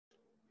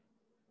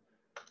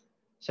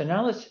So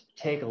now let's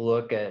take a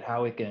look at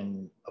how we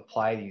can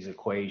apply these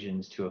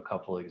equations to a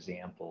couple of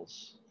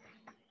examples.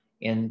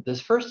 And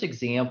this first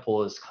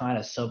example is kind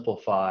of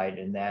simplified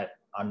in that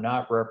I'm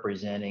not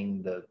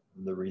representing the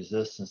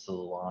resistance of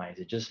the lines.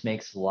 It just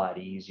makes it a lot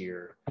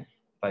easier if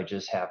I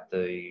just have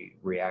the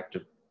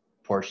reactive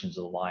portions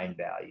of the line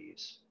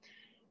values.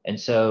 And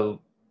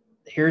so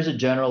here's a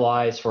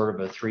generalized sort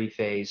of a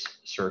three-phase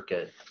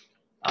circuit.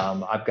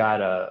 I've got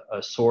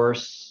a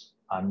source.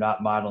 I'm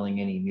not modeling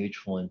any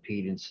mutual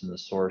impedance in the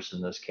source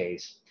in this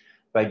case,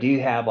 but I do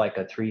have like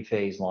a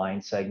three-phase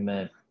line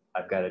segment.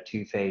 I've got a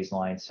two-phase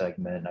line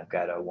segment, and I've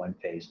got a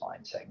one-phase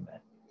line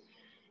segment.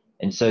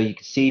 And so you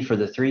can see for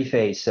the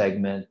three-phase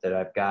segment that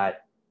I've got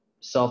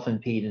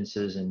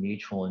self-impedances and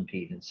mutual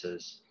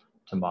impedances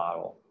to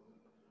model.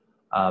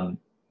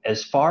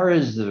 As far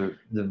as the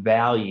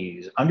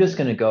values, I'm just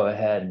going to go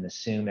ahead and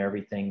assume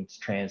everything's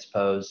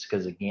transposed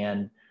because,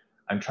 again,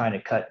 I'm trying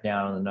to cut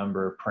down on the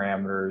number of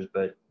parameters,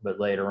 but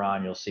later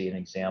on you'll see an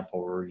example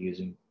where we're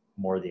using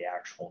more of the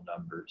actual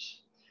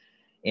numbers.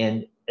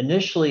 And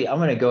initially, I'm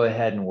going to go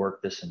ahead and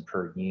work this in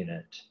per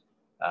unit.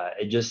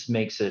 It just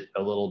makes it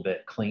a little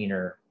bit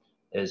cleaner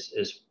as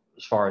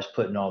far as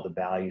putting all the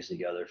values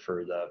together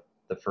for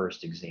the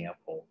first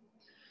example.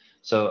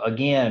 So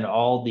again,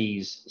 all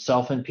these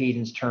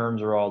self-impedance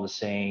terms are all the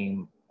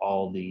same.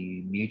 All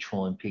the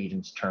mutual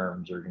impedance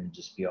terms are going to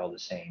just be all the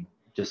same,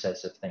 just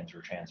as if things were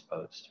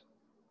transposed.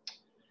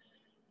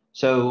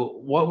 So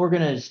what we're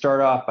going to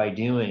start off by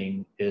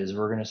doing is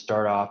we're going to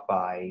start off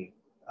by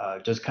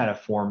just kind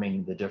of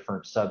forming the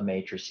different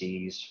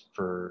submatrices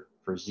for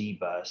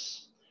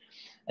Z-bus.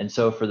 And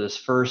so for this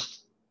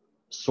first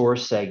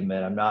source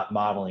segment, I'm not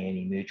modeling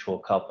any mutual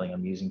coupling.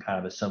 I'm using kind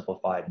of a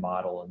simplified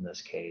model in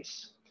this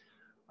case.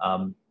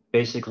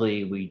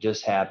 Basically, we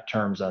just have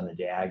terms on the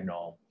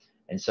diagonal.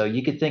 And so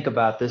you could think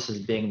about this as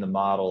being the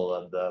model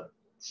of the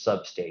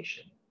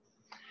substation.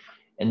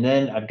 And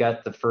then I've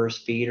got the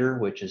first feeder,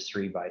 which is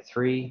 3 by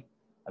 3.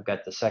 I've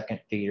got the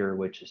second feeder,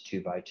 which is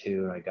 2 by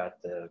 2. And I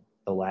got the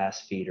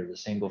last feeder, the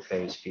single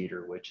phase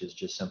feeder, which is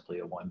just simply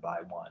a 1 by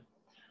 1.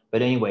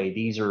 But anyway,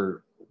 these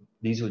would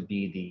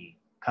be the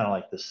kind of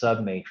like the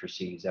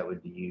submatrices that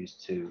would be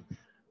used to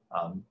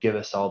give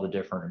us all the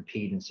different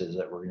impedances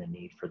that we're going to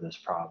need for this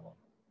problem.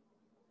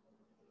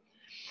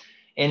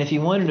 And if you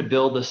wanted to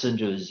build this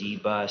into a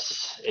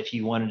Z-bus, if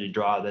you wanted to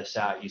draw this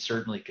out, you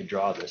certainly could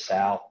draw this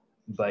out,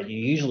 but you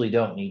usually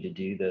don't need to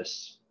do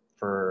this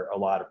for a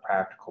lot of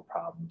practical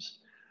problems.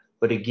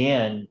 But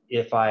again,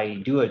 if I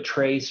do a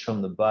trace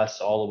from the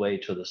bus all the way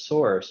to the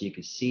source, you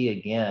can see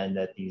again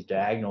that these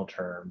diagonal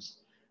terms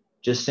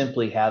just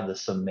simply have the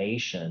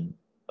summation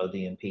of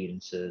the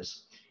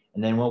impedances.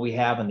 And then what we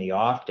have in the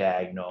off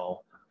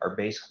diagonal are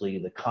basically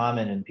the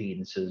common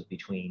impedances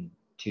between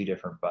two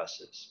different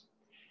buses.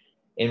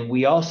 And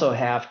we also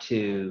have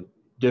to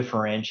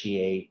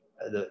differentiate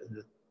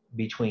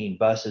between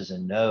buses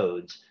and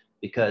nodes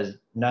because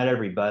not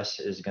every bus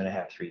is going to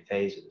have 3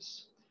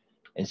 phases.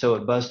 And so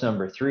at bus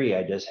number 3,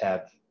 I just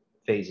have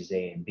phases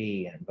A and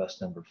B, and at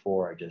bus number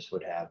 4, I just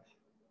would have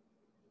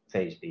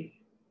phase B.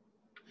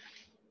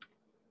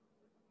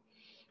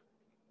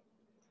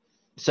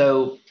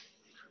 So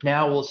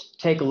now we'll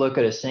take a look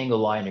at a single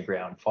line of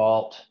ground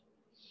fault.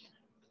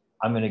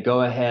 I'm going to go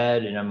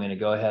ahead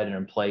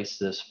and place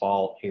this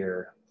fault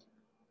here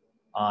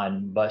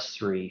on bus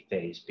 3,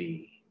 phase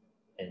B.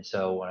 And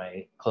so when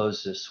I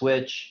close this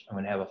switch, I'm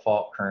going to have a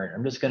fault current.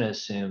 I'm just going to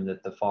assume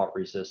that the fault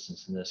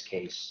resistance in this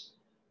case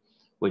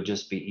would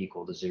just be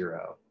equal to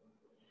 0.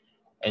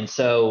 And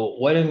so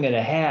what I'm going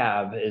to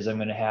have is I'm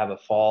going to have a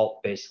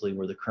fault basically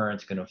where the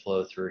current's going to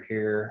flow through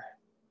here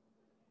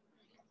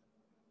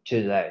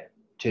to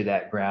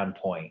that ground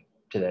point,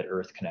 to that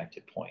earth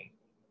connected point.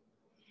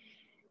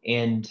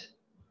 And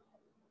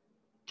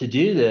to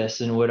do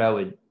this, and what I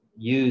would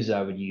use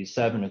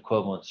 7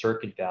 equivalent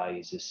circuit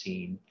values as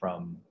seen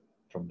from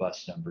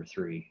bus number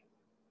 3.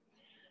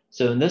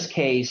 So in this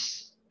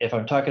case, if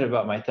I'm talking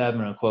about my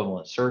Thevenin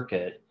equivalent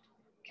circuit,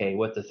 okay,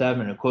 what the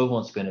Thevenin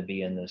equivalent is going to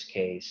be in this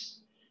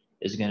case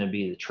is going to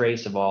be the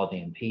trace of all the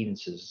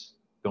impedances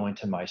going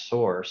to my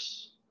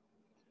source,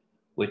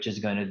 which is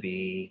going to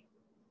be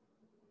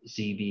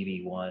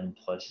ZBB1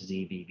 plus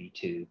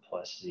ZBB2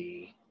 plus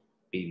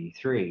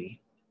ZBB3.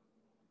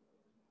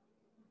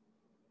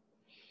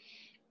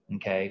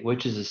 Okay,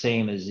 which is the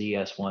same as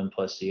ZS1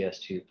 plus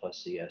ZS2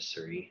 plus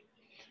ZS3.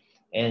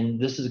 And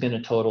this is going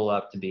to total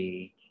up to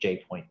be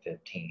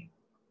J.15.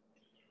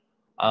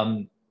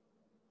 The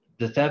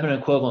Thevenin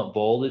equivalent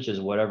voltage is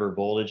whatever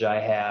voltage I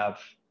have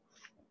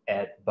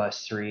at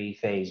bus 3,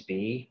 phase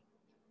B.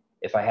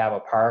 If I have a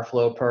power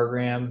flow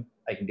program,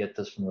 I can get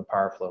this from the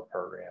power flow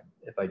program.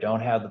 If I don't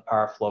have the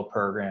power flow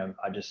program,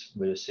 I just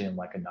would assume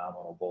like a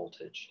nominal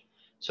voltage.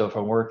 So if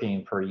I'm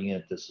working per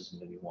unit, this is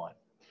going to be 1.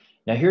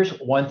 Now here's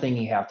one thing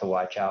you have to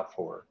watch out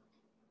for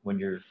when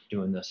you're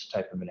doing this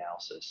type of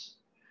analysis.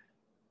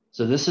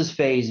 So this is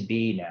phase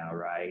B now,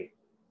 right?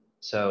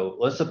 So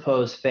let's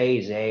suppose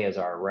phase A is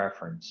our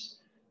reference.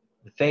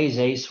 The phase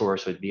A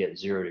source would be at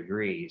 0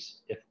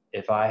 degrees.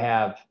 If I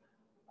have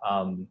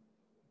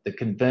the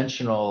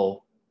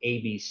conventional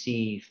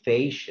ABC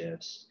phase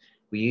shifts,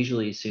 we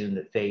usually assume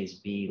that phase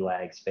B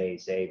lags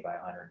phase A by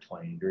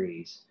 120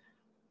 degrees.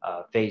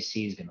 Phase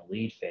C is going to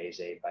lead phase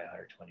A by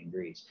 120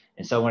 degrees.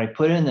 And so when I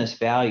put in this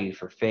value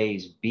for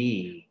phase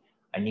B,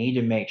 I need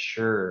to make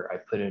sure I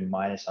put in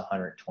minus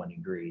 120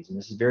 degrees. And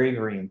this is very,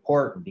 very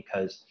important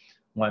because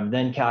when I'm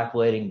then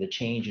calculating the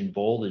change in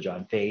voltage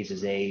on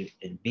phases A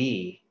and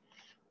B,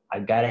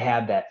 I've got to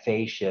have that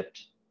phase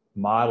shift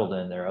modeled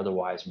in there.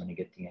 Otherwise, I'm going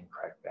to get the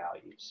incorrect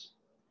values.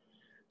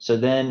 So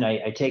then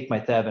I take my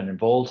Thevenin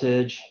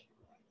voltage,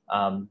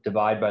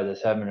 divide by the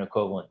Thevenin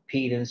equivalent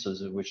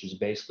impedance, which is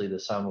basically the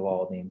sum of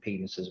all the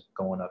impedances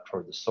going up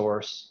toward the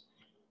source.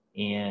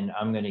 And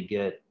I'm going to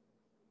get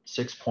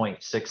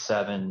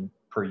 6.67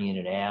 per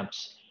unit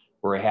amps,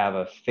 where I have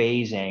a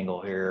phase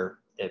angle here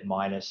at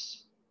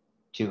minus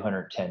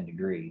 210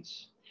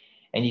 degrees.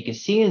 And you can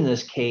see in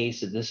this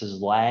case that this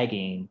is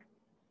lagging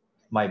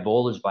my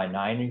voltage by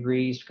 9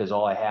 degrees because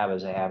all I have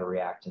is I have a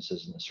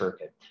reactances in the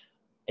circuit.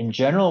 In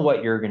general,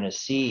 what you're going to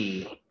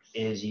see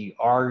is you're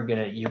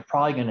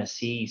probably going to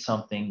see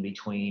something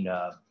between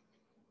I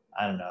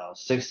don't know,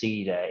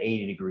 60 to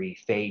 80 degree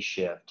phase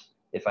shift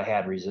if I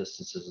had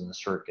resistances in the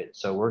circuit.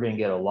 So we're going to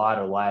get a lot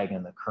of lag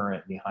in the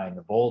current behind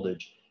the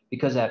voltage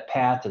because that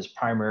path is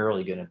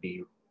primarily going to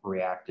be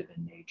reactive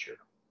in nature.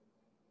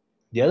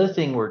 The other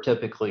thing we're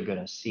typically going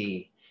to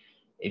see,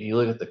 if you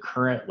look at the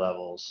current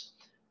levels,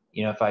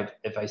 you know,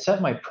 if I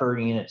set my per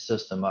unit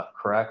system up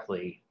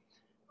correctly,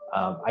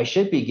 I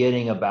should be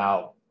getting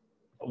about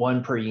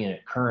 1 per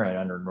unit current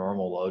under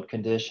normal load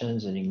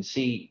conditions. And you can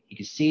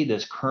see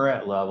this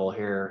current level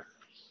here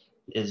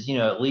is, you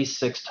know, at least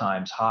 6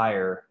 times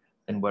higher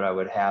than what I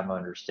would have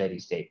under steady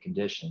state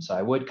conditions. So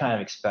I would kind of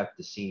expect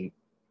to see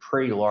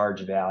pretty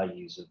large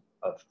values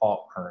of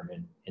fault current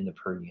in the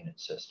per unit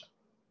system.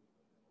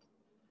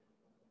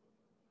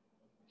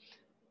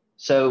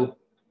 So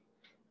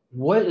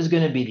what is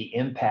going to be the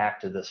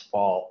impact of this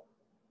fault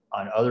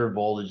on other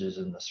voltages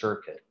in the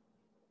circuit?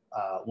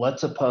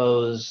 Let's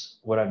suppose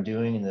what I'm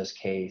doing in this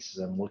case is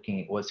I'm looking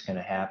at what's going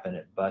to happen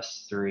at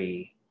bus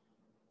 3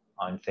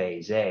 on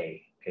phase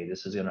A. Okay,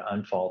 this is an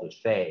unfaulted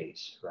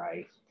phase,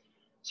 right?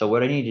 So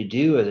what I need to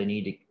do is I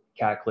need to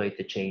calculate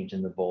the change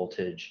in the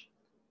voltage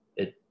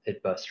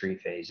at bus 3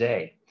 phase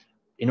A.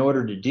 In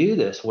order to do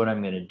this, what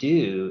I'm going to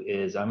do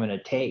is I'm going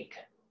to take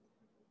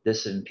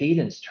this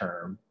impedance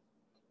term,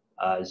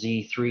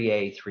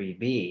 Z3A,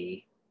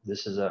 3B.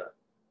 This is a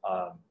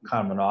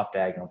kind of an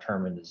off-diagonal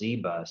term in the Z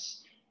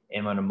bus. And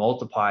I'm going to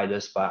multiply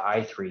this by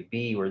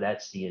I3B, where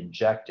that's the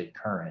injected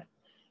current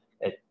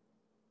at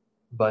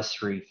bus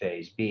 3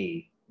 phase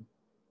B.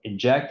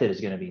 Injected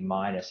is going to be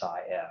minus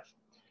IF.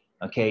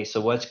 Okay,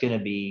 so what's going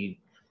to be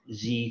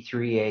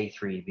Z3A,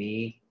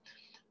 3B?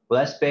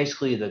 Well, that's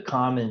basically the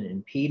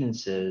common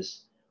impedances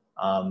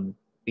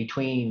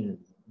between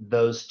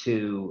those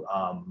two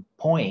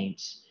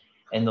points.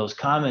 And those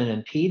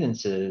common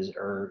impedances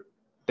are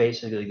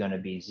basically going to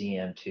be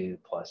ZM2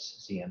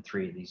 plus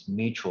ZM3, these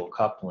mutual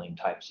coupling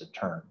types of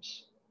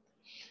terms.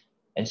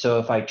 And so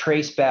if I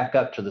trace back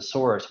up to the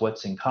source,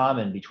 what's in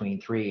common between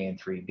 3A and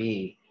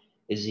 3B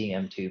is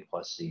ZM2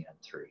 plus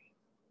ZM3.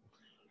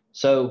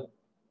 So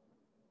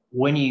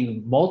when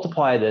you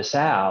multiply this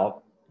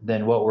out,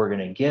 then what we're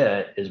going to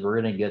get is we're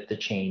going to get the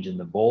change in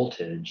the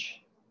voltage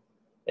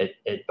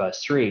at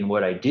bus 3. And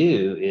what I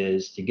do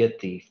is, to get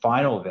the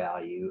final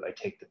value, I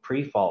take the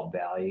pre-fault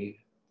value,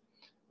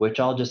 which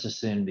I'll just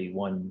assume to be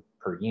 1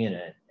 per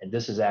unit. And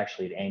this is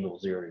actually at angle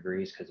 0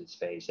 degrees because it's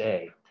phase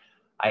A.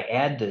 I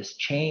add this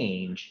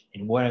change,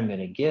 and what I'm going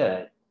to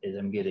get is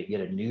I'm going to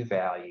get a new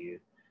value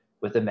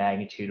with a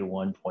magnitude of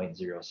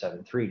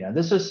 1.073. Now,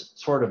 this is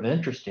sort of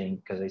interesting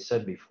because I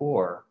said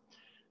before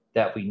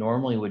that we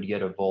normally would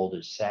get a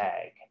voltage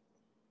sag.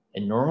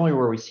 And normally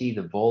where we see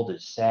the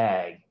voltage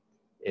sag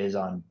is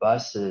on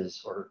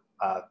buses or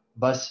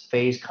bus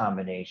phase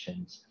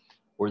combinations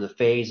where the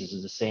phase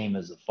is the same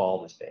as the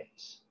faulted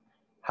phase.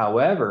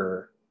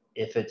 However,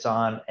 if it's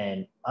on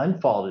an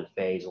unfaulted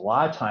phase, a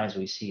lot of times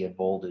we see a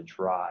voltage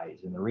rise.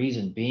 And the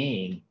reason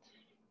being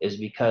is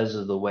because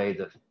of the way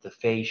the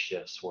phase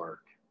shifts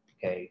work,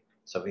 okay?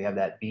 So if we have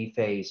that B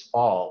phase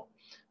fault,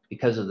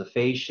 because of the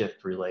phase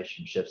shift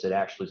relationships, it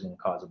actually is going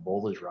to cause a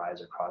voltage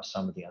rise across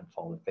some of the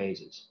unfaulted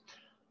phases.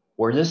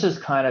 Where this is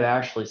kind of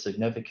actually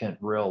significant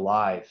real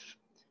life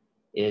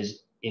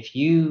is if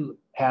you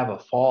have a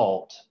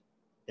fault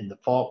and the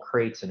fault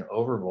creates an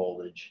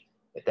overvoltage,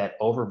 if that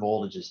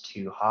overvoltage is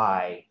too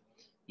high,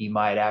 you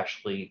might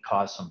actually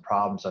cause some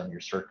problems on your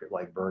circuit,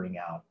 like burning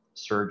out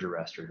surge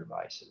arrestor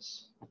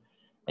devices.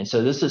 And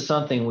so this is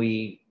something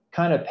we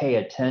kind of pay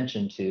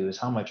attention to, is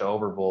how much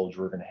overvoltage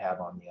we're going to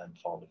have on the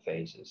unfaulted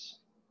phases.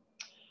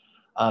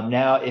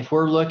 Now, if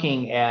we're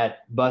looking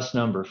at bus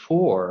number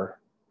 4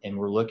 and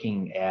we're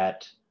looking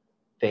at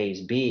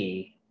phase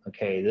B,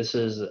 okay, this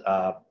is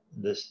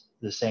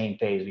the same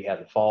phase we have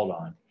the fault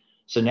on.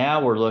 So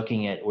now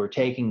we're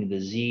taking the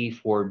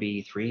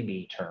Z4B,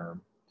 3B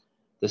term.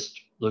 This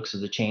looks at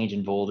the change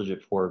in voltage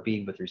at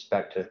 4B with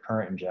respect to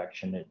current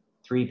injection at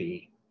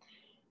 3B.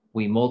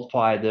 we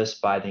multiply this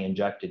by the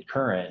injected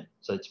current,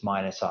 so it's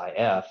minus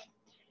IF.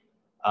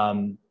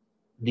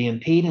 The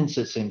impedance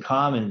that's in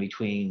common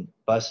between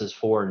buses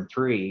 4 and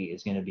 3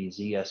 is going to be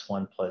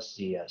ZS1 plus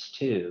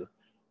ZS2.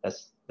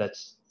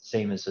 That's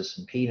same as this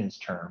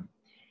impedance term.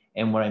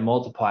 And when I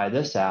multiply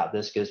this out,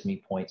 this gives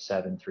me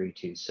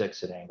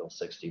 0.7326 at angle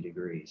 60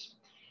 degrees.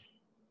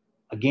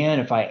 Again,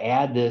 if I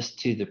add this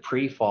to the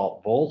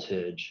pre-fault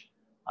voltage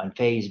on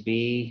phase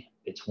B,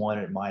 it's 1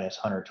 at minus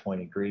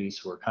 120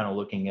 degrees. So we're kind of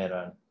looking at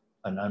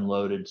an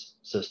unloaded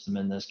system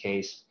in this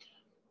case.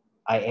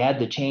 I add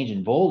the change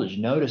in voltage.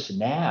 Notice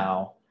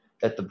now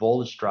that the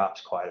voltage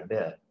drops quite a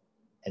bit.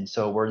 And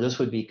so where this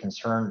would be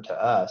concerned to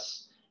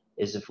us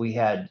is if we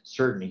had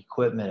certain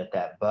equipment at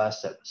that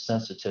bus that was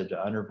sensitive to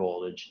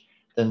undervoltage,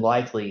 then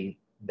likely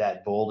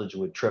that voltage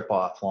would trip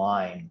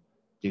offline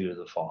due to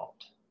the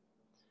fault.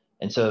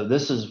 And so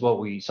this is what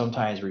we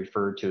sometimes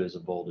refer to as a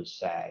voltage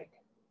sag.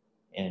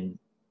 And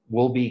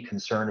we'll be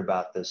concerned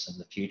about this in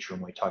the future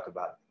when we talk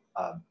about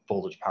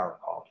voltage power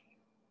quality.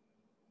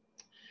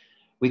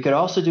 We could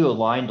also do a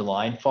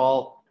line-to-line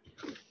fault.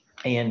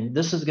 And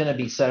this is going to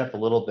be set up a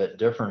little bit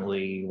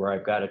differently where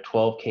I've got a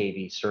 12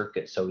 kV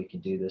circuit, so we can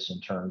do this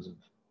in terms of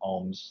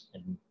ohms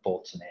and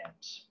volts and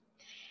amps.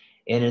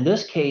 And in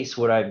this case,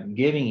 what I'm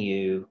giving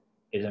you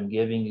is I'm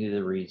giving you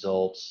the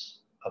results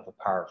of a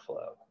power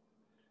flow.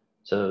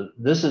 So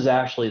this is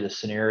actually the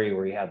scenario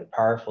where you have the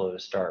power flow to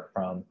start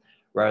from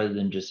rather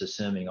than just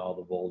assuming all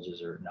the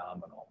voltages are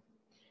nominal.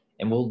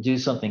 And we'll do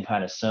something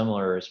kind of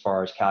similar as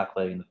far as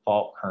calculating the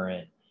fault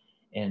current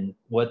and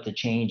what the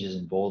changes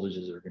in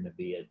voltages are going to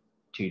be at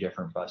two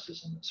different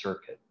buses in the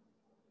circuit.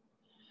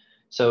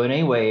 So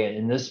anyway,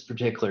 in this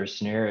particular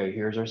scenario,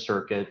 here's our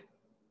circuit.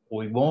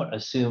 We won't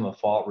assume a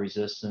fault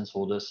resistance.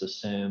 We'll just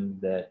assume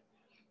that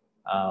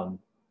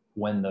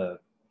when the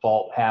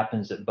fault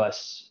happens at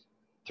bus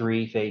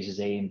 3, phases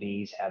A and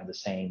B's have the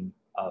same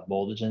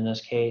voltage in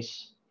this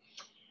case.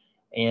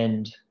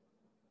 And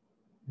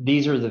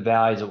these are the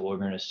values that we're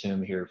going to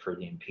assume here for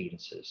the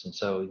impedances. And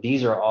so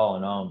these are all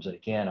in ohms. And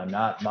again, I'm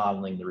not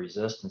modeling the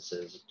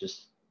resistances,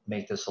 just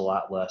make this a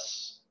lot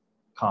less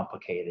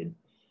complicated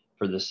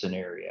for this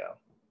scenario.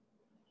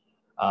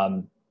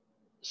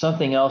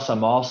 Something else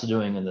I'm also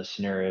doing in this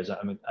scenario is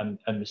I'm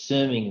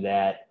assuming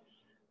that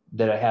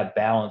I have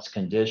balanced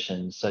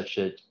conditions such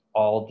that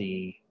all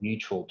the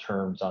mutual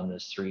terms on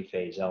this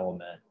 3-phase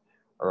element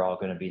are all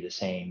going to be the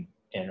same,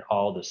 and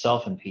all the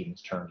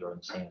self-impedance terms are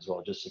the same as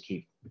well, just to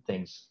keep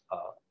things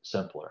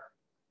simpler.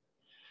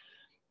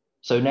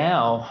 So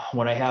now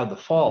when I have the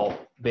fault,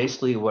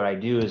 basically what I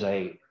do is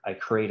I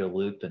create a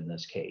loop in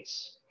this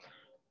case.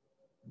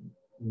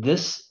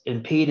 This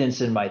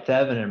impedance in my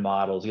Thevenin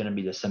model is going to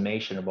be the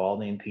summation of all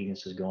the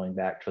impedances going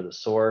back to the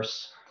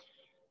source.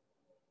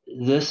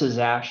 This is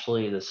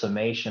actually the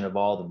summation of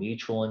all the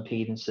mutual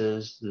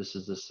impedances. This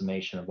is the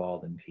summation of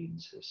all the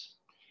impedances.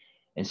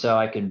 And so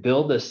I can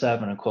build this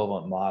 7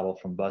 equivalent model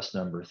from bus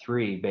number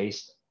 3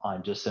 based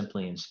on just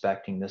simply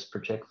inspecting this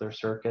particular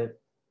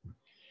circuit.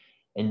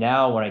 And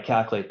now when I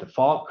calculate the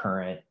fault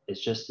current,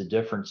 it's just the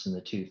difference in the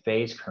two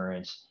phase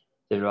currents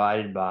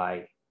divided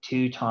by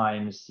 2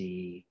 times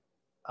the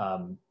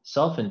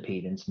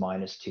self-impedance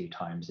minus 2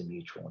 times the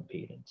mutual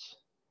impedance.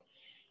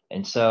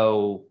 And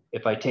so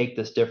if I take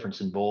this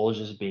difference in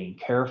voltages, being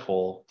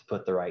careful to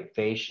put the right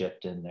phase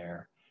shift in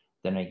there,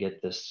 then I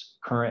get this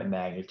current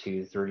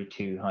magnitude,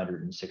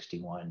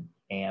 3,261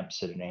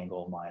 amps at an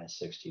angle of minus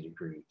 60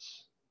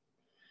 degrees.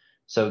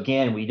 So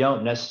again, we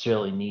don't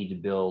necessarily need to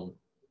build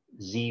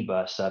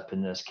Z-bus up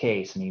in this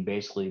case. I mean,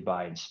 basically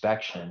by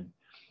inspection,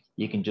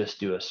 you can just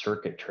do a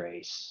circuit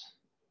trace,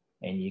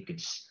 and you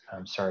could,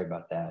 I'm sorry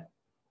about that.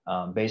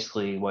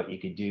 Basically what you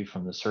could do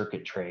from the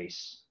circuit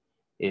trace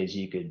is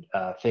you could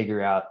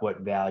figure out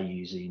what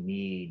values you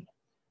need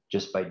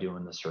just by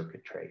doing the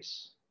circuit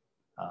trace.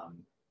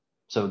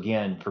 So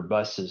again, for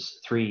buses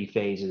 3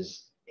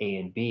 phases A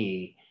and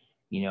B,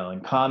 you know,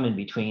 in common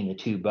between the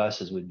two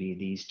buses would be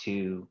these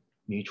two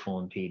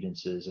mutual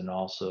impedances, and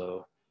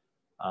also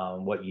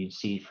what you'd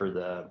see for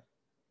the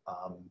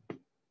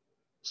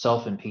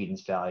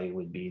self-impedance value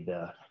would be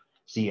the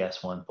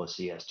ZS1 plus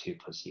ZS2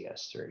 plus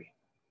ZS3.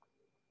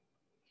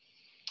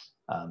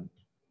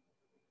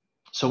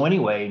 So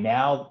anyway,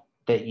 now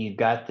that you've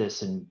got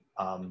this in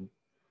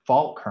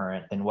fault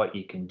current, then what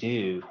you can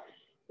do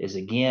is,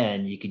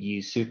 again, you could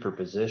use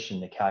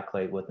superposition to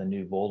calculate what the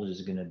new voltage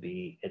is going to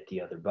be at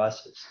the other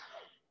buses.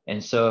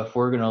 And so if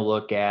we're going to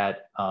look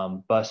at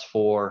bus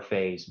 4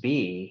 phase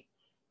B,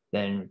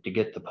 then to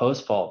get the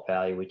post-fault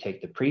value, we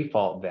take the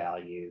pre-fault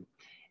value.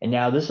 And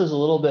now this is a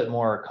little bit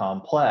more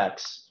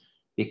complex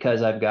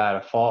because I've got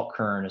a fault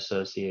current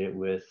associated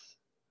with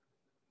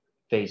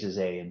phases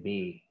A and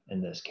B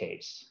in this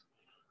case.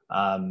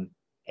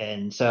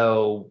 And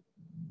so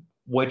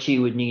what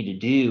you would need to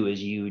do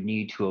is you would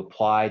need to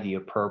apply the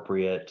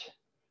appropriate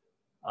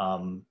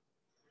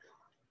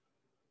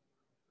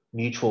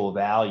mutual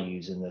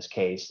values in this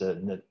case,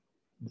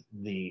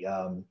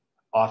 the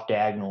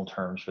off-diagonal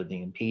terms for the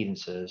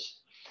impedances.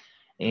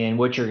 And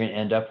what you're going to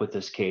end up with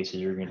this case is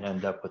you're going to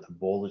end up with a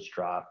voltage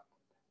drop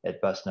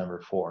at bus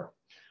number 4.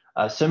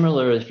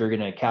 Similarly, if you're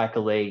going to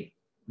calculate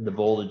the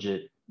voltage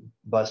at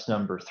bus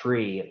number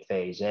 3 at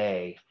phase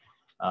A,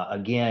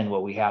 again,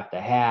 what we have to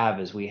have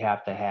is we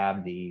have to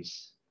have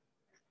these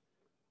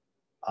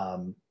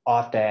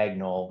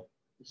off-diagonal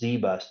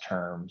Z-bus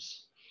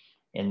terms.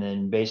 And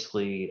then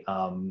basically,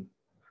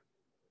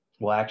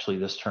 well, actually,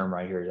 this term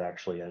right here is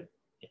actually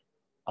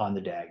on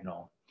the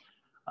diagonal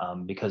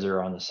because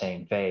they're on the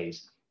same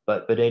phase.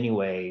 But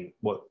anyway,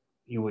 what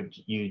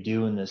you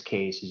do in this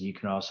case is you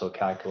can also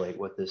calculate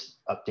what this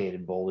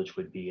updated voltage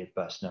would be at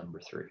bus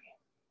number 3.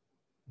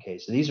 Okay,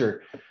 so these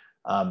are,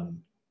 I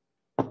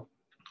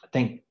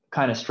think,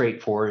 kind of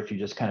straightforward if you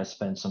just kind of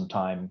spend some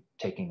time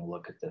taking a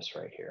look at this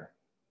right here.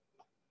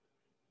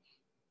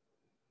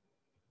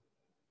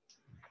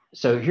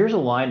 So here's a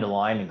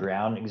line-to-line and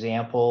ground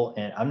example,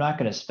 and I'm not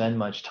going to spend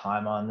much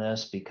time on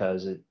this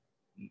because it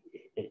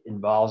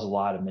involves a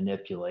lot of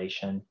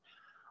manipulation.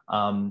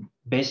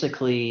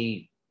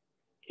 Basically,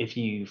 if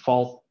you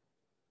fault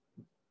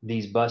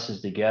these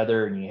buses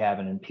together and you have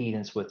an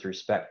impedance with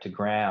respect to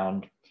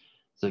ground,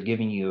 so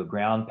giving you a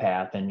ground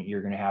path, then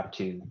you're going to have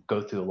to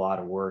go through a lot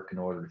of work in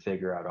order to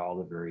figure out all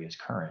the various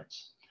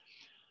currents.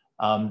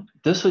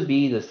 This would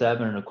be the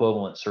Thevenin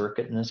equivalent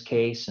circuit in this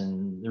case,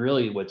 and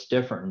really what's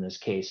different in this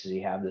case is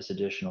you have this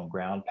additional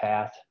ground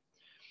path.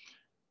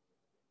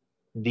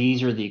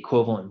 These are the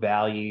equivalent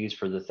values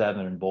for the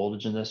Thevenin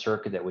voltage in this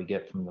circuit that we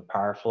get from the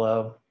power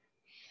flow.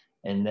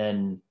 And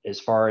then as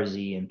far as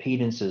the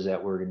impedances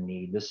that we're going to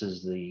need, this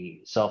is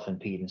the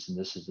self-impedance and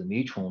this is the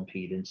mutual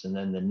impedance. And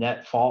then the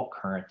net fault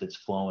current that's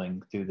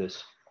flowing through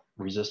this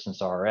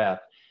resistance RF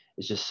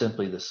is just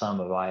simply the sum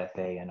of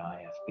IFA and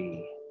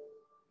IFB.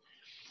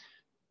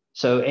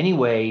 So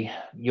anyway,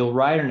 you'll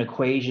write an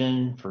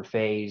equation for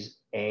phase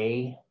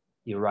A,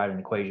 you'll write an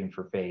equation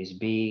for phase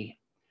B.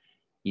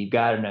 You've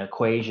got an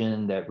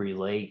equation that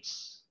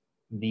relates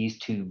these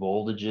two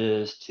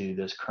voltages to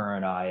this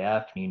current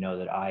IF, and you know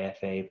that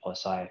IFA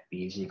plus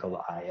IFB is equal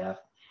to IF.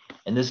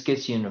 And this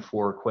gets you into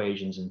 4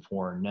 equations and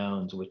 4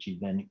 unknowns, which you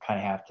then kind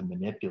of have to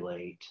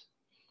manipulate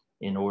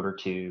in order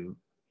to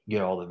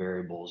get all the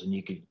variables. And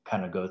you could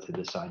kind of go through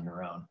this on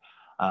your own.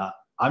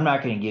 I'm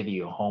not going to give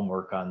you a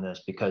homework on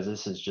this because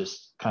this is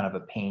just kind of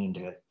a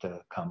pain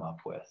to come up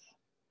with.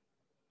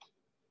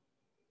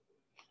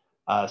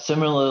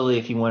 Similarly,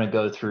 if you want to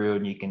go through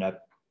and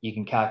you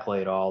can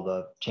calculate all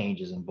the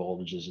changes in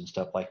voltages and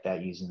stuff like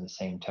that using the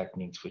same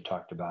techniques we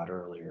talked about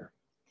earlier.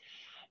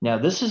 Now,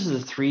 this is the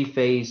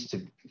 3-phase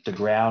to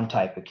ground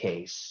type of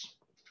case.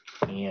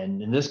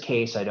 And in this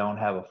case, I don't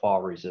have a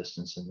fault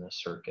resistance in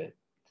this circuit.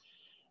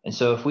 And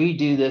so if we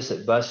do this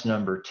at bus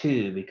number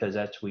 2, because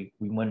we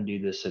want to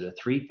do this at a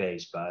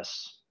 3-phase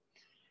bus,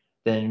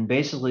 then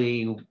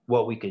basically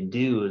what we can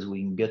do is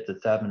we can get the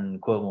Thevenin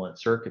equivalent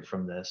circuit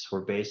from this,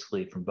 where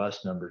basically from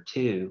bus number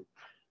 2,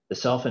 the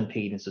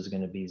self-impedance is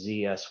going to be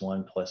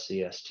ZS1 plus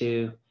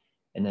ZS2,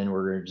 and then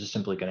we're just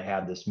simply going to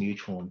have this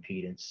mutual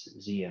impedance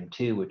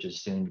ZM2, which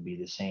is soon to be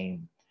the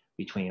same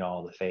between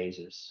all the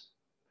phases.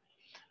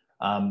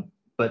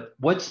 But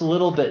what's a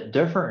little bit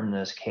different in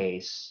this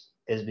case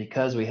is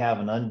because we have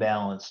an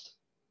unbalanced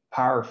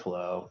power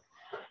flow,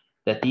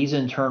 that these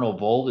internal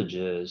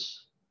voltages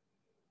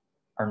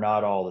are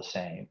not all the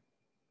same.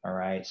 All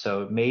right,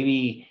 so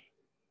maybe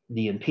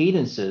the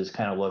impedances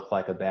kind of look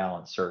like a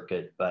balanced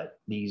circuit, but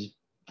these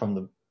from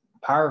the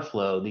power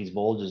flow, these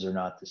voltages are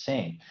not the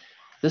same.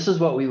 This is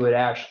what we would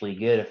actually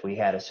get if we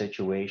had a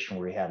situation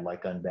where we had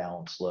like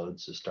unbalanced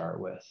loads to start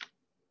with.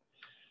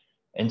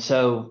 And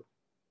so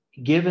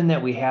given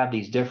that we have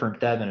these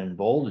different Thevenin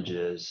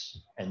voltages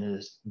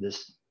and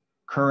this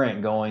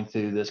current going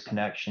through this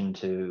connection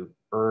to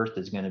earth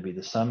is going to be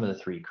the sum of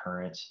the 3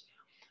 currents,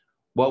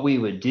 what we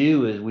would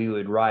do is we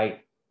would write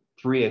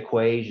 3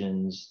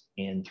 equations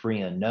and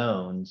 3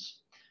 unknowns.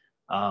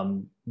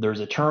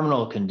 There's a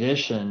terminal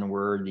condition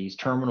where these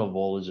terminal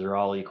voltages are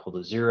all equal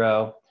to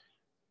 0.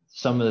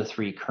 Some of the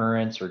 3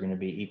 currents are going to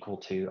be equal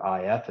to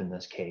IF in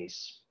this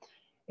case.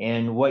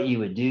 And what you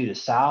would do to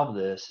solve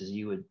this is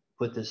you would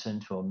put this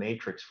into a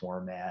matrix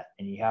format,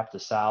 and you have to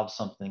solve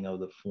something of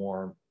the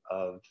form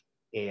of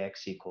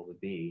AX equal to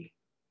B.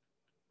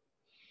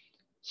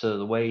 So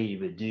the way you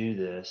would do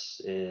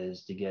this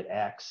is to get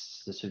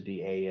X, this would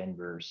be A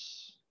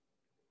inverse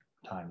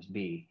times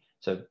B.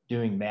 So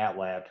doing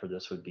MATLAB for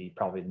this would be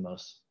probably the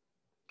most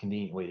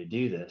convenient way to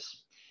do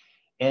this.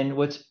 And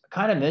what's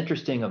kind of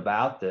interesting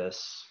about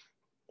this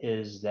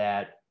is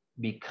that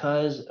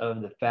because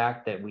of the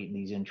fact that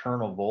these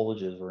internal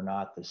voltages were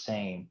not the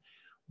same,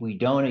 we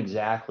don't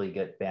exactly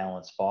get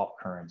balanced fault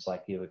currents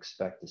like you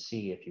expect to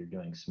see if you're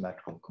doing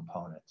symmetrical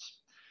components.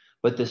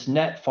 But this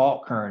net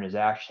fault current is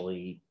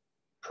actually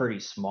pretty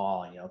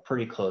small,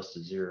 pretty close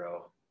to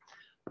 0.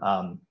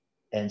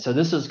 And so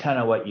this is kind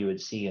of what you would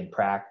see in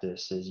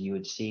practice, is you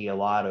would see a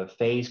lot of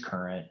phase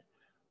current,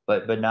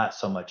 but not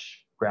so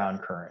much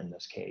ground current in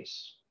this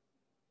case.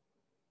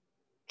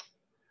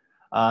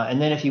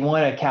 And then if you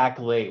want to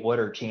calculate what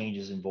are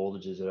changes in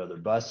voltages at other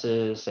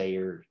buses, say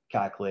you're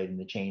calculating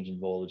the change in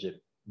voltage at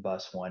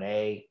bus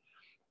 1A,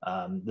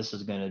 this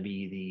is going to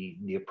be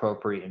the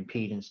appropriate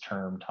impedance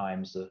term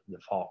times the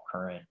fault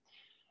current.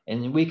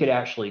 And we could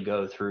actually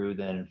go through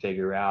then and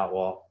figure out,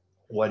 well,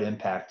 what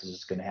impact is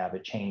this going to have a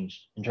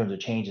change in terms of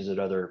changes at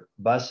other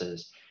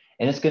buses?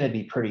 And it's going to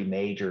be pretty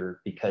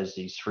major because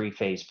these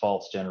three-phase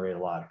faults generate a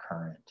lot of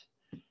current.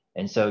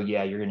 And so,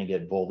 yeah, you're going to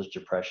get voltage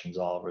depressions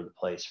all over the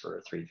place for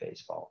a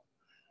three-phase fault.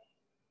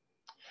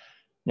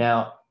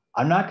 Now,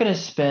 I'm not going to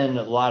spend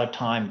a lot of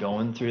time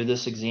going through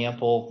this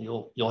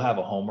example. You'll have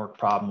a homework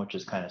problem, which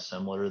is kind of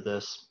similar to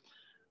this.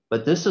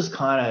 But this is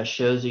kind of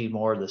shows you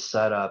more of the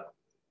setup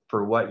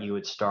for what you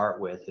would start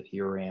with if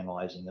you were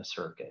analyzing a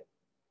circuit.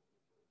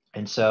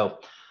 And so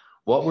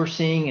what we're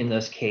seeing in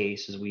this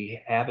case is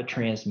we have a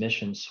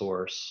transmission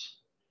source.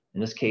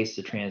 In this case,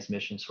 the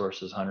transmission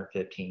source is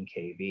 115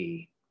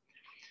 kV.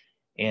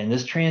 And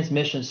this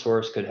transmission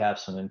source could have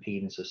some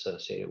impedance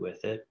associated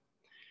with it.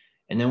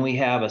 And then we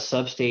have a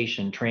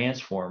substation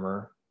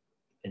transformer.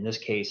 In this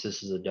case,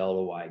 this is a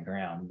delta Y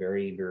ground,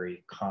 very,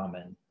 very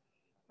common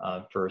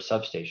for a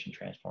substation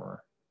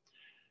transformer.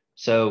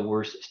 So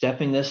we're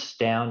stepping this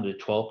down to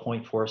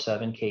 12.47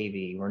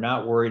 kV. We're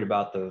not worried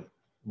about the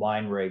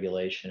line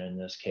regulation in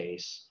this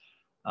case.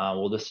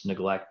 We'll just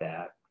neglect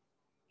that.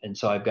 And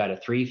so I've got a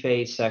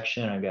three-phase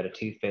section, I've got a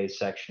two-phase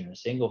section, a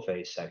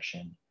single-phase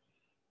section,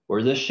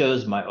 where this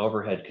shows my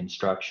overhead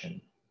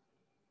construction.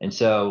 And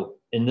so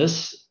in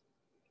this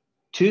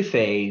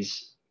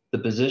two-phase, the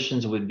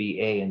positions would be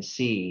A and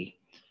C.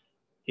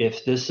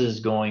 If this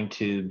is going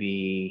to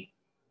be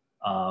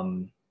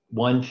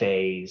one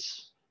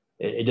phase,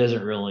 it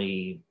doesn't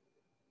really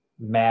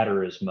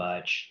matter as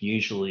much.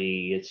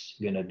 Usually it's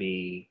going to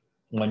be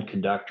one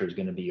conductor is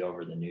going to be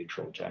over the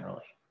neutral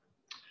generally.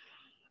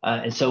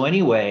 And so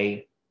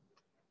anyway,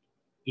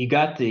 you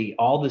got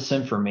all this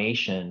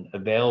information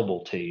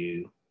available to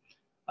you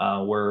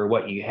where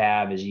what you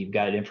have is you've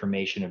got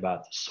information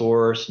about the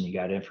source and you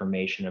got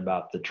information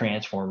about the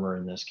transformer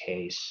in this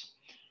case.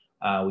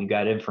 We've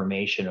got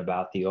information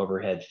about the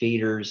overhead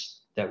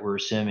feeders that we're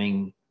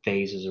assuming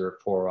phases are at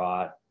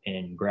 4/0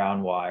 and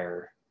ground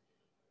wire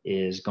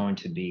is going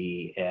to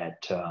be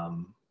at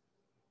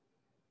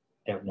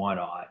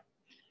 1/0.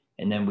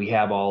 And then we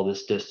have all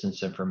this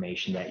distance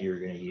information that you're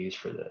going to use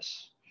for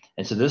this.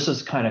 And so this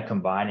is kind of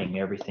combining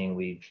everything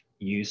we've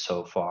used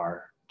so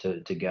far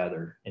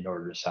together in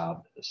order to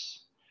solve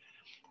this.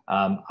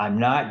 I'm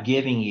not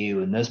giving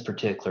you, in this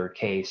particular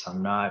case,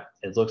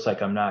 it looks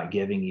like I'm not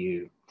giving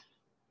you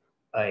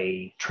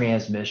a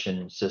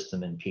transmission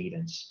system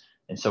impedance.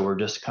 And so we're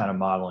just kind of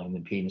modeling the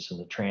impedance of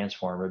the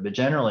transformer. But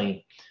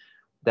generally,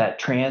 that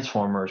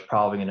transformer is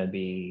probably going to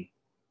be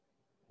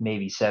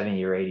maybe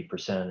 70 or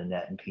 80% of the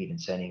net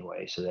impedance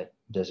anyway, so that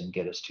doesn't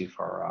get us too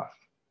far off.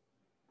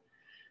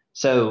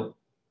 So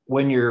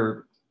when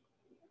you're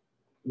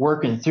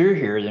working through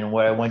here, then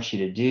what I want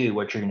you to do,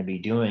 what you're going to be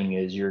doing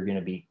is you're going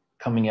to be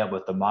coming up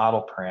with the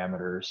model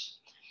parameters,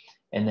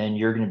 and then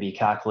you're going to be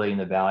calculating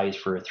the values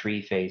for a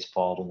three-phase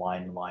fault, a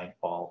line-to-line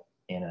fault,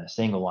 and a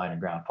single line of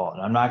ground fault.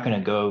 And I'm not going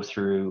to go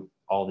through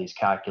all these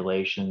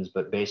calculations,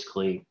 but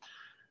basically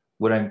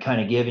what I'm kind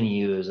of giving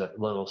you is a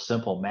little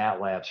simple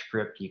MATLAB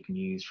script you can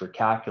use for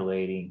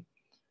calculating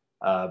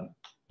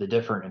the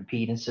different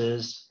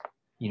impedances,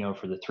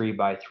 for the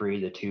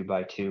 3x3, the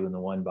 2x2, and the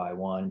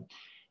 1x1.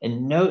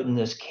 And note in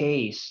this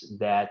case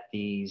that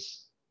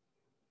these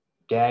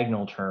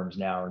diagonal terms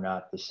now are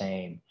not the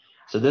same.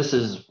 So this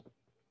is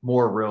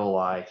more real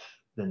life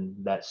than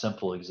that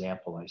simple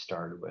example I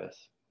started with.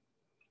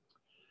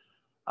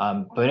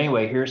 But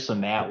anyway, here's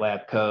some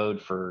MATLAB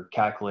code for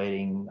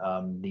calculating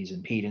these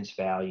impedance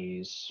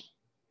values,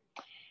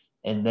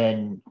 and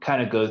then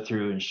kind of go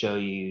through and show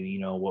you,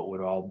 what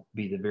would all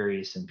be the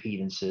various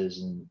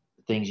impedances and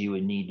things you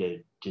would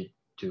need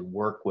to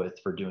work with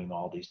for doing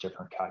all these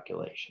different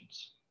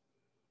calculations.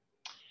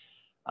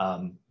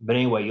 But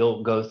anyway,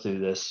 you'll go through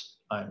this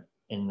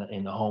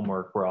in the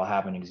homework where I'll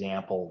have an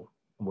example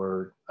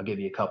where I'll give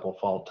you a couple of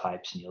fault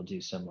types and you'll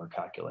do similar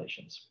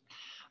calculations.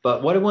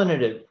 But what I wanted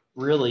to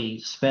really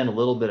spend a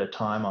little bit of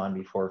time on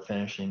before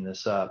finishing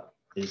this up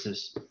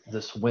is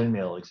this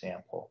windmill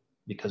example,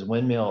 because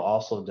windmill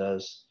also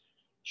does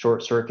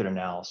short circuit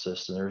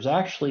analysis. And there's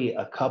actually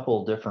a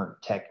couple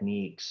different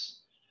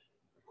techniques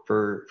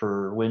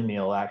for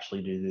windmill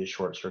actually to do the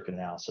short circuit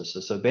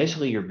analysis. So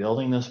basically you're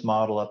building this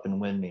model up in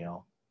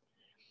windmill.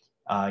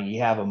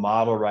 You have a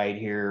model right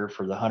here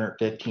for the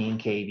 115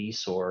 kV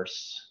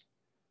source.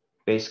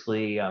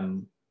 Basically,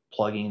 I'm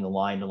plugging the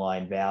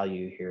line-to-line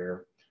value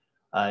here.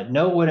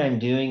 Note what I'm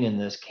doing in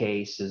this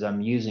case is I'm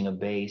using a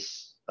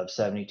base of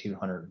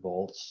 7,200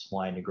 volts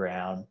line to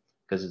ground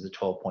because it's a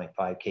 12.5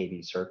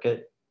 kV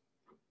circuit.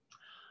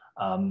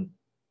 I'm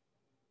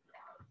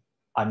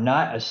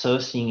not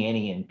associating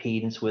any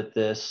impedance with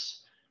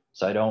this,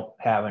 so I don't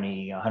have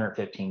any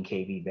 115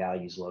 kV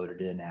values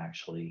loaded in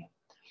actually.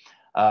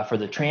 For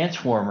the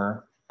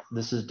transformer,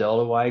 this is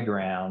delta Y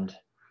ground.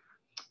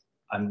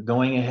 I'm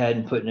going ahead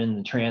and putting in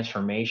the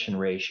transformation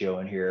ratio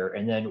in here.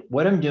 And then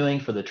what I'm doing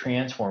for the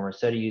transformer,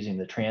 instead of using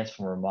the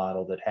transformer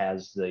model that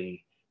has the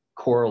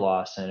core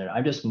loss in it,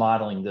 I'm just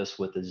modeling this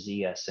with the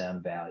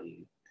ZSM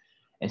value.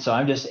 And so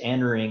I'm just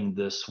entering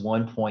this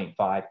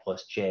 1.5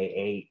 plus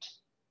J8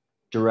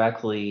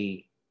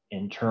 directly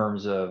in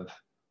terms of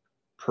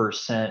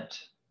percent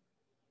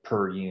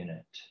per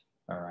unit,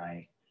 all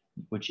right,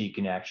 which you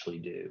can actually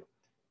do.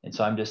 And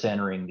so I'm just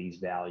entering these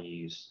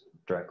values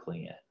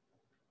directly in.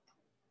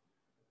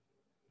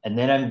 And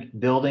then I'm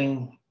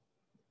building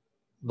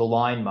the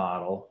line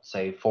model,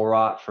 say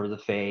 4-aught for the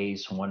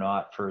phase,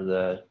 1-aught for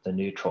the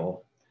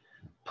neutral,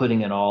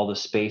 putting in all the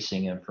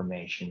spacing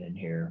information in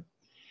here.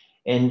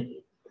 And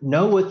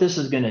know what this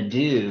is going to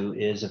do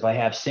is if I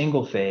have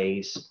single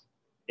phase,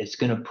 it's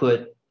going to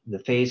put the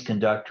phase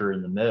conductor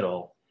in the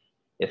middle.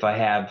 If I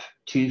have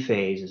two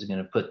phase, it's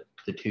going to put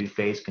the two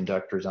phase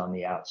conductors on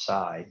the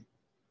outside.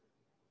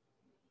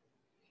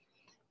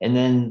 And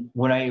then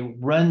when I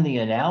run the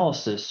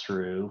analysis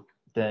through,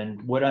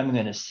 then what I'm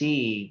going to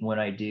see when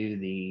I do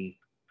the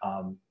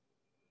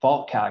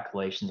fault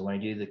calculations, when I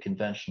do the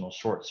conventional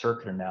short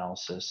circuit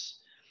analysis,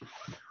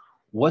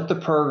 what the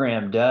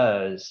program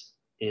does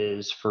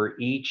is for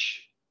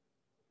each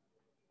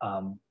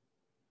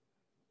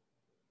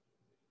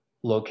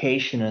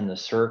location in the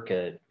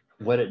circuit,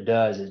 what it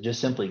does is just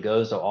simply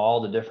goes to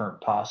all the different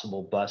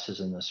possible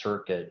buses in the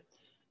circuit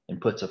and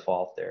puts a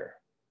fault there.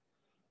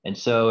 And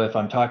so if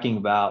I'm talking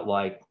about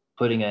like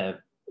putting a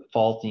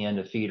faulty end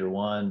of feeder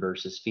 1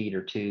 versus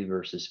feeder 2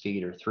 versus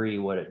feeder 3,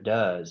 what it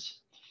does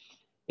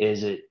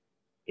is it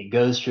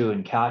goes through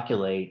and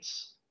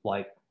calculates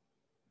like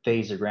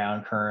phase to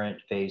ground current,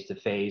 phase to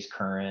phase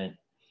current.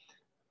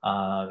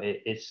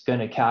 It's going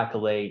to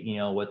calculate, you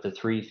know, what the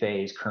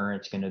 3-phase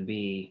current's going to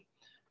be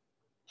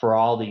for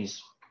all these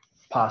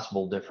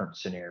possible different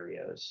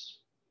scenarios.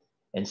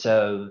 And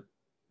so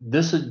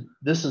this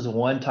is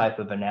one type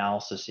of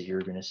analysis that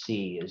you're going to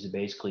see is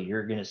basically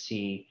you're going to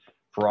see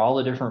for all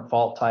the different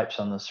fault types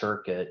on the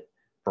circuit,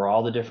 for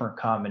all the different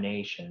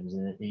combinations,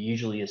 and it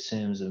usually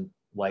assumes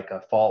like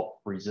a fault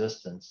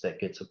resistance that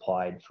gets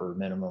applied for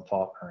minimum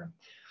fault current.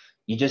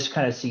 You just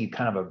kind of see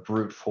kind of a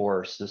brute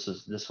force. This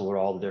is what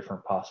all the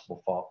different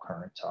possible fault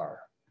currents are.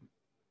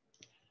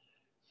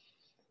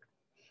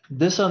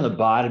 This on the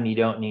bottom, you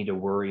don't need to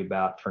worry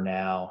about for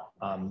now.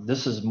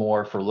 This is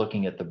more for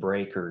looking at the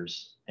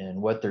breakers,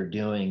 and what they're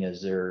doing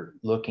is they're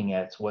looking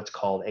at what's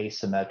called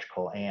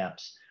asymmetrical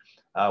amps.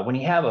 When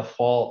you have a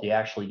fault, you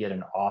actually get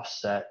an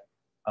offset,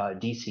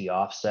 DC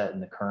offset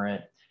in the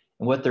current.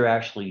 And what they're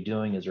actually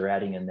doing is they're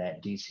adding in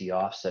that DC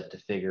offset to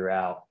figure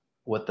out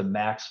what the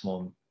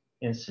maximum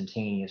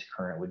instantaneous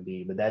current would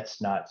be, but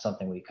that's not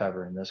something we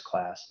cover in this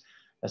class.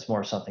 That's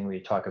more something we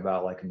talk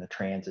about like in the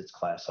transits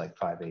class, like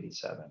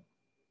 587.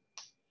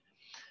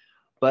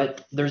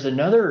 But there's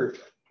another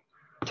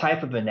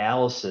type of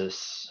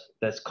analysis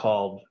that's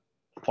called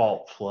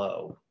fault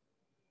flow.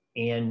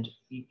 And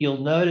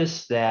you'll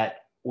notice that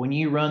when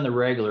you run the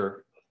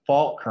regular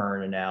fault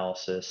current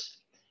analysis,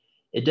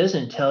 it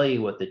doesn't tell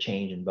you what the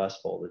change in bus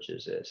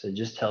voltages is. It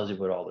just tells you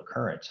what all the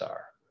currents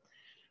are.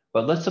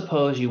 But let's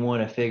suppose you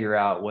want to figure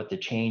out what the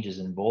changes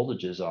in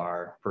voltages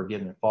are for a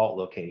given fault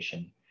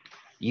location.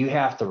 You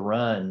have to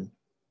run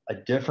a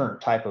different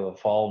type of a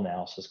fault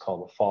analysis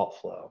called a fault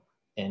flow.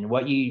 And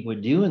what you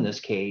would do in this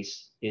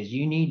case is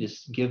you need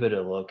to give it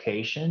a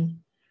location,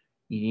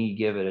 you need to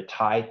give it a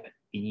type,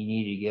 and you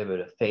need to give it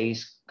a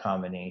phase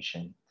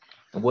combination.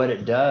 And what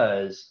it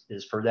does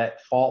is for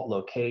that fault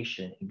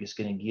location, it's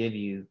going to give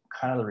you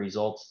kind of the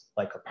results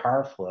like a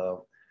power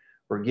flow,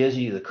 where it gives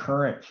you the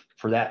current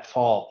for that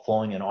fault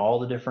flowing in all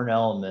the different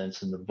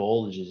elements and the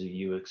voltages that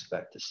you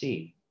expect to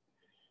see.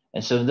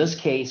 And so in this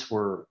case,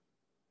 we're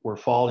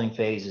faulting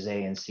phases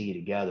A and C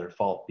together.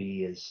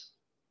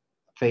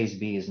 Phase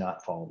B is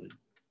not faulted.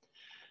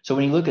 So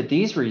when you look at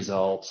these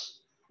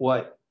results,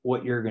 what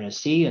you're going to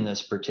see in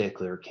this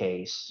particular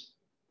case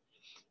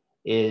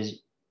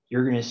is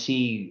you're going to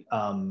see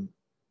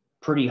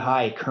pretty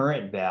high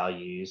current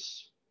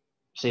values,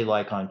 say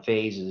like on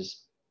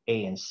phases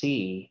A and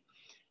C.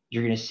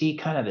 You're going to see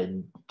kind of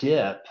a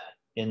dip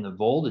in the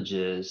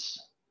voltages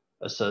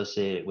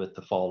associated with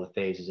the faulted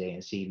phases A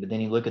and C. But then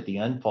you look at the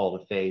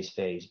unfaulted phase,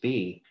 phase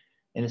B,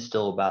 and it's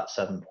still about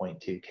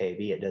 7.2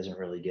 kV. It doesn't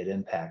really get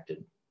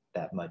impacted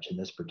that much in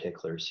this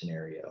particular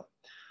scenario.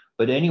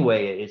 But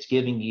anyway, it's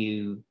giving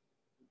you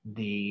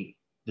the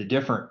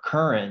different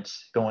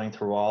currents going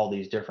through all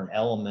these different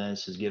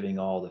elements, is giving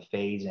all the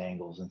phase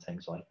angles and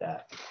things like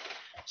that.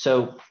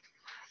 So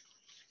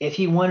if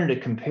you wanted to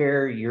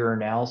compare your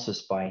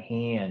analysis by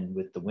hand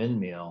with the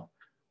windmill,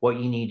 what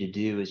you need to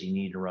do is you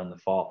need to run the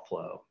fault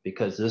flow,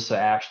 because this will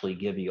actually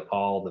give you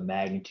all the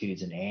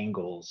magnitudes and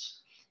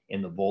angles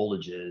in the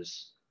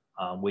voltages,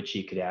 which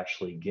you could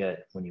actually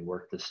get when you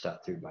work this stuff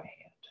through by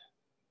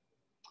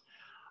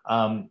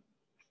hand.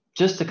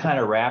 Just to kind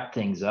of wrap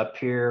things up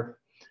here,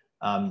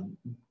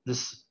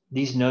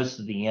 these notes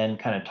at the end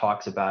kind of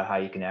talks about how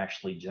you can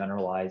actually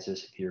generalize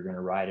this if you're going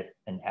to write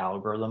an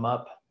algorithm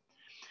up.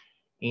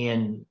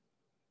 And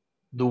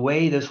the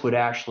way this would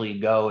actually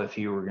go if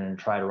you were going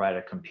to try to write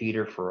a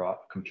computer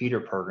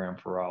program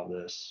for all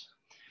this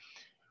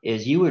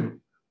is you would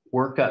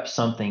work up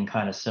something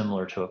kind of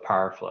similar to a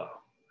power flow.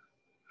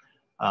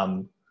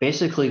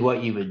 Basically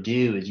what you would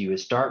do is you would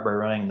start by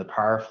running the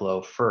power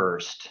flow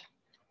first,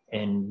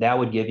 and that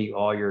would give you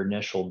all your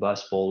initial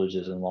bus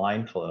voltages and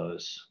line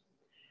flows.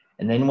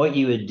 And then what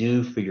you would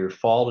do for your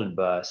faulted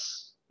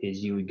bus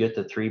is you would get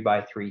the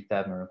 3x3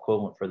 Thevenin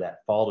equivalent for that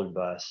faulted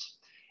bus.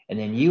 And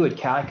then you would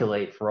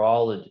calculate for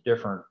all the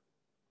different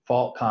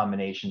fault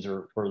combinations,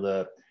 or for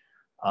the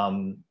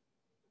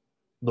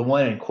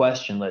one in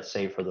question, let's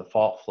say for the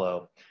fault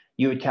flow,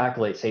 you would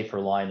calculate, say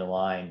for line to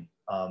line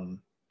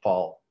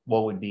fault,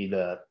 what would be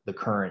the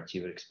currents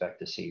you would expect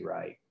to see,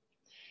 right?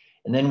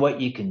 And then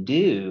what you can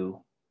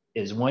do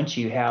is once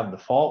you have the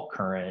fault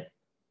current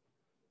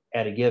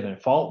at a given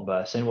fault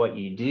bus, and what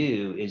you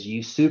do is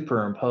you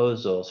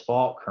superimpose those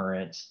fault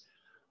currents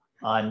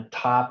on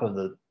top of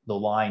the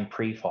line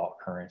pre-fault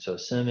current. So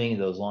assuming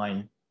those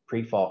line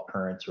pre-fault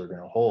currents are going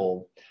to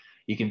hold,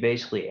 you can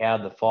basically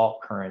add the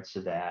fault currents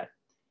to that,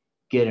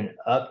 get an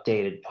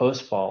updated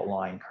post-fault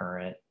line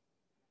current,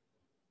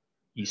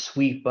 you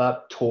sweep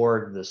up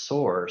toward the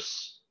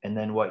source, and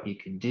then what you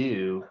can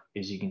do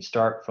is you can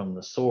start from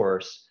the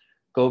source,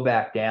 go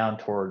back down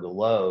toward the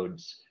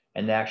loads,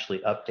 and actually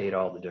update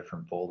all the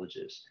different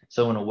voltages.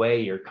 So in a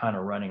way, you're kind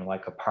of running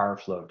like a power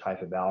flow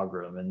type of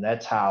algorithm, and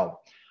that's how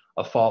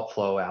a fault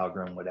flow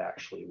algorithm would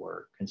actually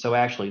work. And so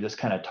actually this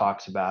kind of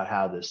talks about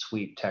how the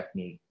sweep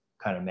technique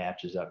kind of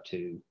matches up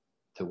to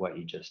what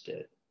you just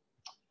did.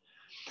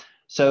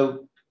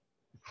 So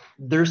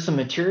there's some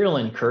material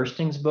in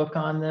Kirsting's book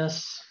on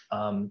this.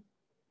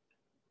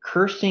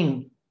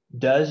 Kirsting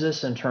does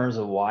this in terms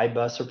of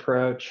Y-bus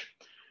approach,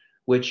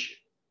 which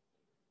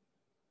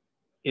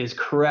is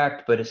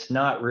correct, but it's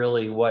not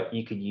really what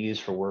you could use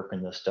for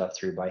working this stuff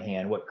through by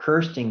hand. What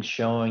Kirsting's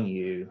showing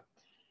you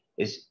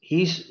is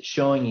he's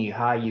showing you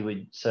how you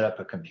would set up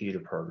a computer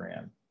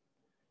program.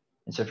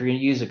 And so if you're going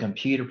to use a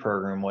computer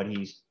program, what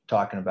he's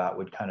talking about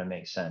would kind of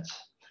make sense.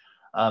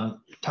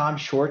 Tom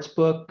Short's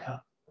book,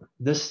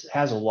 this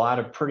has a lot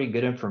of pretty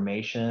good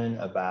information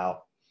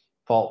about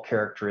fault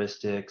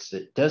characteristics.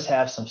 It does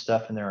have some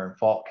stuff in there in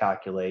fault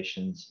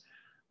calculations,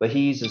 but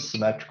he uses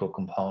symmetrical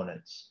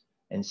components.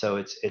 And so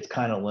it's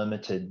kind of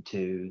limited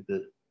to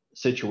the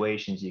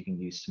situations you can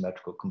use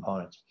symmetrical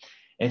components.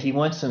 And if you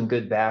want some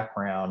good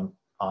background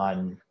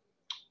on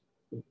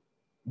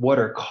what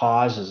are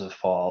causes of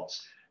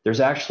faults,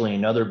 there's actually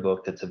another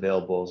book that's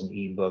available as an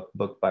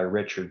ebook by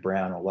Richard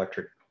Brown,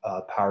 Electric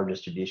Power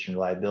Distribution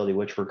Reliability,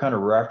 which we're kind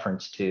of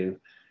referenced to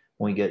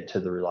when we get to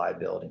the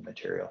reliability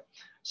material.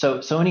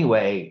 So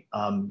anyway,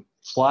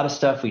 it's a lot of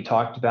stuff we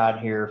talked about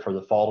here for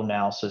the fault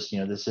analysis. You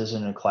know, this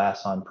isn't a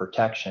class on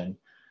protection,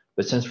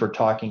 but since we're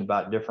talking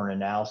about different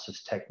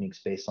analysis techniques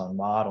based on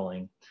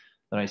modeling,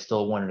 then I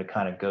still wanted to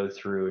kind of go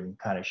through and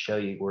kind of show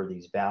you where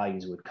these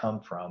values would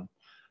come from.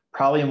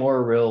 Probably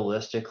more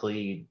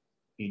realistically,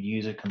 you'd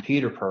use a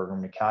computer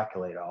program to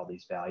calculate all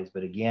these values.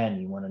 But again,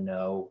 you want to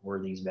know where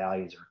these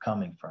values are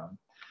coming from.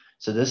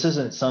 So this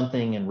isn't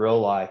something in real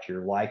life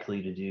you're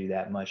likely to do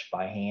that much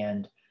by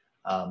hand,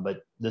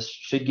 but this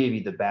should give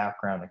you the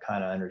background to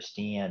kind of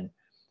understand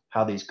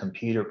how these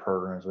computer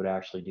programs would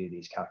actually do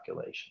these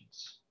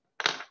calculations.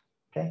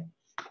 Okay,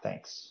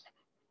 thanks.